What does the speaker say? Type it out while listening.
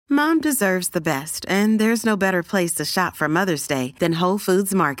Mom deserves the best, and there's no better place to shop for Mother's Day than Whole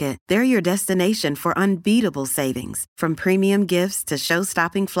Foods Market. They're your destination for unbeatable savings, from premium gifts to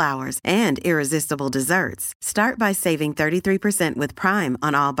show-stopping flowers and irresistible desserts. Start by saving 33% with Prime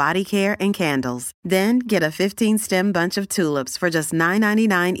on all body care and candles. Then get a 15-stem bunch of tulips for just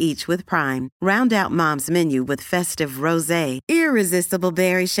 $9.99 each with Prime. Round out Mom's menu with festive rosé, irresistible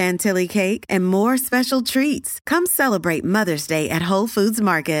berry chantilly cake, and more special treats. Come celebrate Mother's Day at Whole Foods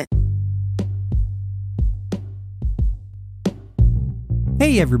Market.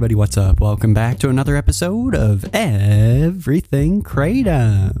 Hey everybody, what's up? Welcome back to another episode of Everything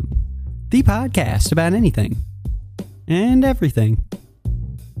Kratom, the podcast about anything and everything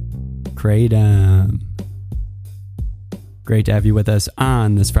Kratom. Great to have you with us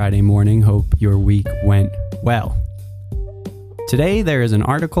on this Friday morning. Hope your week went well. Today there is an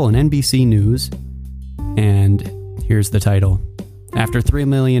article in NBC News, and here's the title. After $3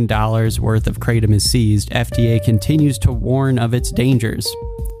 million worth of kratom is seized, FDA continues to warn of its dangers.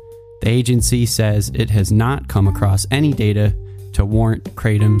 The agency says it has not come across any data to warrant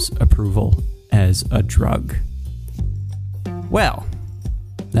kratom's approval as a drug. Well,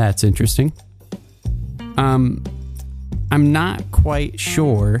 that's interesting. I'm not quite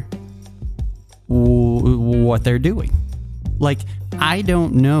sure what they're doing. Like, I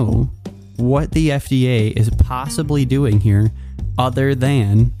don't know what the FDA is possibly doing here other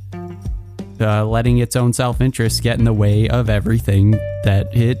than letting its own self-interest get in the way of everything that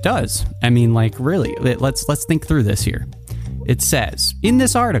it does. I mean, like, really, let's think through this here. It says in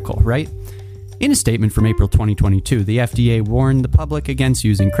this article, right? In a statement from April 2022, the FDA warned the public against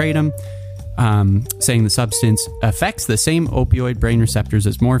using kratom, saying the substance affects the same opioid brain receptors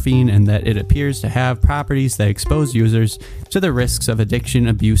as morphine and that it appears to have properties that expose users to the risks of addiction,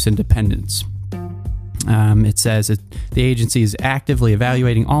 abuse, and dependence. It says the agency is actively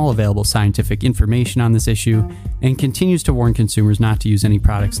evaluating all available scientific information on this issue and continues to warn consumers not to use any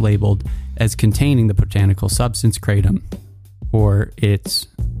products labeled as containing the botanical substance kratom or its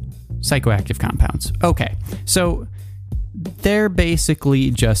psychoactive compounds. Okay, so they're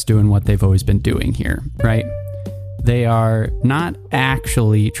basically just doing what they've always been doing here, right? They are not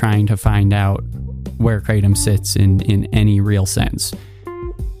actually trying to find out where kratom sits in any real sense.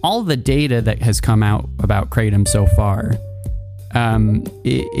 All the data that has come out about kratom so far,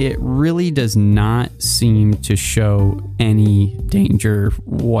 it really does not seem to show any danger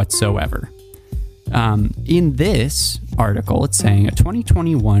whatsoever. In this article, it's saying a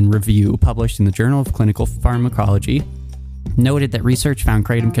 2021 review published in the Journal of Clinical Pharmacology noted that research found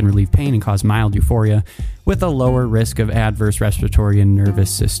kratom can relieve pain and cause mild euphoria with a lower risk of adverse respiratory and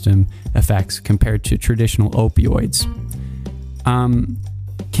nervous system effects compared to traditional opioids.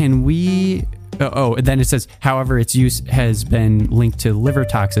 Then it says, however, its use has been linked to liver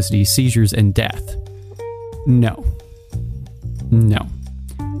toxicity, seizures, and death. No.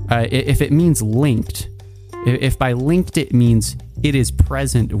 If it means linked, if by linked it means it is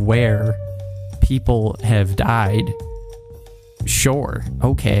present where people have died, sure,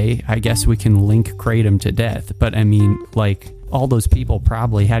 okay, I guess we can link kratom to death. But I mean, like, all those people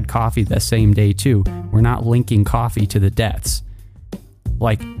probably had coffee the same day too. We're not linking coffee to the deaths.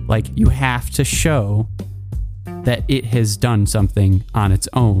 Like you have to show that it has done something on its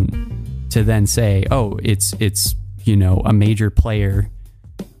own to then say, oh, it's a major player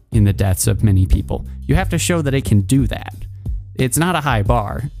in the deaths of many people. You have to show that it can do that. It's not a high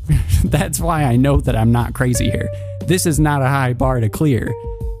bar. That's why I know that I'm not crazy here. This is not a high bar to clear.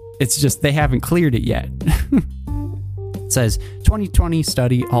 It's just they haven't cleared it yet. It says, 2020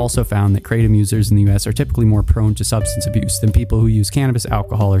 study also found that kratom users in the U.S. are typically more prone to substance abuse than people who use cannabis,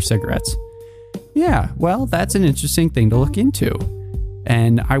 alcohol, or cigarettes. Yeah, well, that's an interesting thing to look into.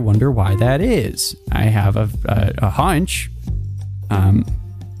 And I wonder why that is. I have a hunch. How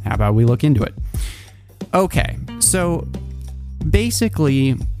about we look into it? Okay, so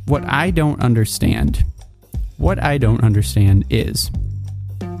basically what I don't understand is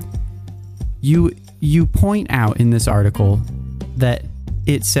you point out in this article that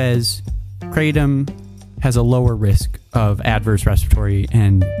it says kratom has a lower risk of adverse respiratory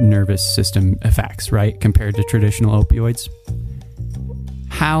and nervous system effects, right, compared to traditional opioids.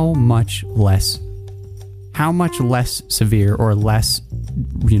 How much less severe or less,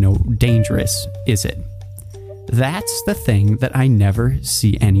 dangerous is it? That's the thing that I never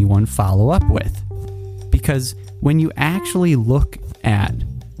see anyone follow up with. Because when you actually look at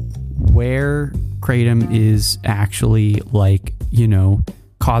where kratom is actually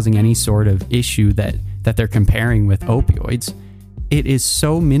causing any sort of issue that they're comparing with opioids, it is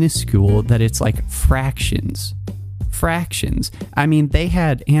so minuscule that it's like fractions fractions. I mean, they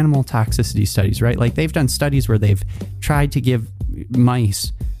had animal toxicity studies, right? Like they've done studies where they've tried to give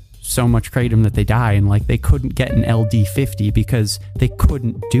mice so much kratom that they die, and like they couldn't get an LD50 because they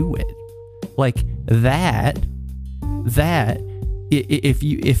couldn't do it. Like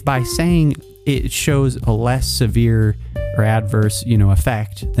if by saying it shows a less severe or adverse,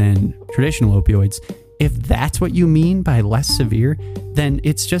 effect than traditional opioids, if that's what you mean by less severe, then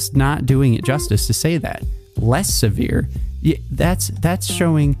it's just not doing it justice to say that. Less severe, that's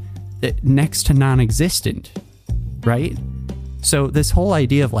showing next to non-existent, right? So this whole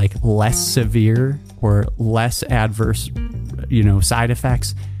idea of like less severe or less adverse, side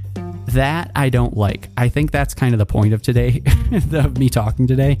effects, that I don't like. I think that's kind of the point of today, of me talking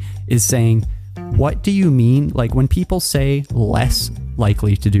today, is saying, what do you mean? Like when people say less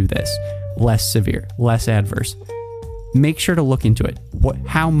likely to do this, less severe, less adverse, make sure to look into it.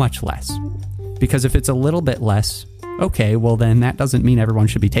 How much less? Because if it's a little bit less, okay, well then that doesn't mean everyone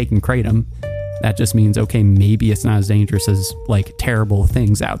should be taking kratom. That just means, okay, maybe it's not as dangerous as like terrible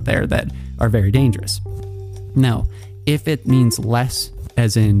things out there that are very dangerous. Now, if it means less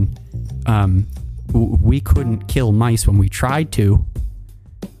as in we couldn't kill mice when we tried to,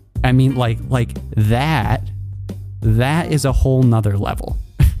 I mean, like that is a whole nother level.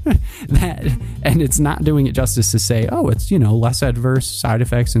 And it's not doing it justice to say, oh, it's, less adverse side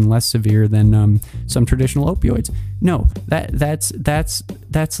effects and less severe than some traditional opioids. No,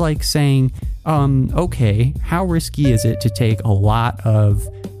 that's like saying, okay, how risky is it to take a lot of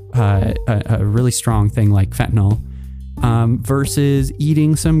a really strong thing like fentanyl versus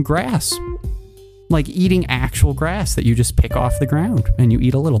eating some grass? Like eating actual grass that you just pick off the ground and you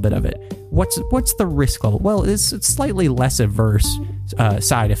eat a little bit of it. What's the risk level? Well, it's slightly less adverse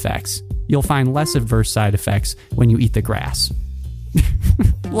side effects. You'll find less adverse side effects when you eat the grass.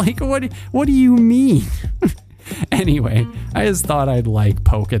 Like, what do you mean? Anyway, I just thought I'd like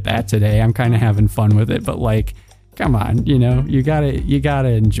poke at that today. I'm kind of having fun with it, but like, come on, you gotta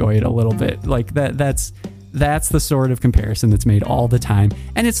enjoy it a little bit. Like that's the sort of comparison that's made all the time,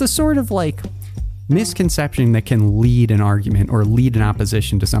 and it's a sort of like misconception that can lead an argument or lead an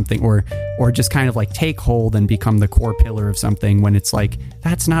opposition to something, or just kind of like take hold and become the core pillar of something, when it's like,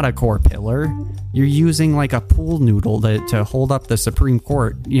 that's not a core pillar. You're using like a pool noodle to hold up the Supreme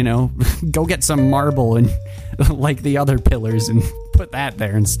Court, go get some marble and like the other pillars and put that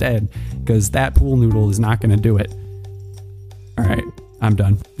there instead, because that pool noodle is not going to do it. All right, I'm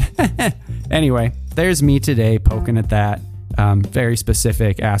done. Anyway, there's me today poking at that very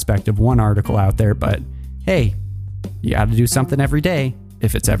specific aspect of one article out there, but hey, you got to do something every day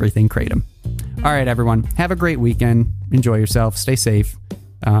if it's everything kratom. All right, everyone, have a great weekend. Enjoy yourself. Stay safe.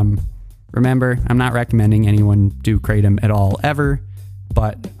 Remember, I'm not recommending anyone do kratom at all ever,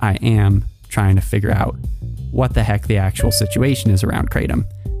 but I am trying to figure out what the heck the actual situation is around kratom,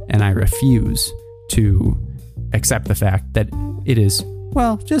 and I refuse to accept the fact that it is,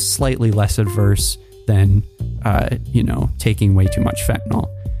 well, just slightly less adverse than taking way too much fentanyl.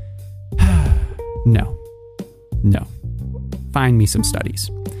 No. Find me some studies.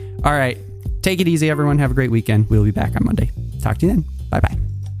 All right. Take it easy, everyone. Have a great weekend. We'll be back on Monday. Talk to you then. Bye-bye.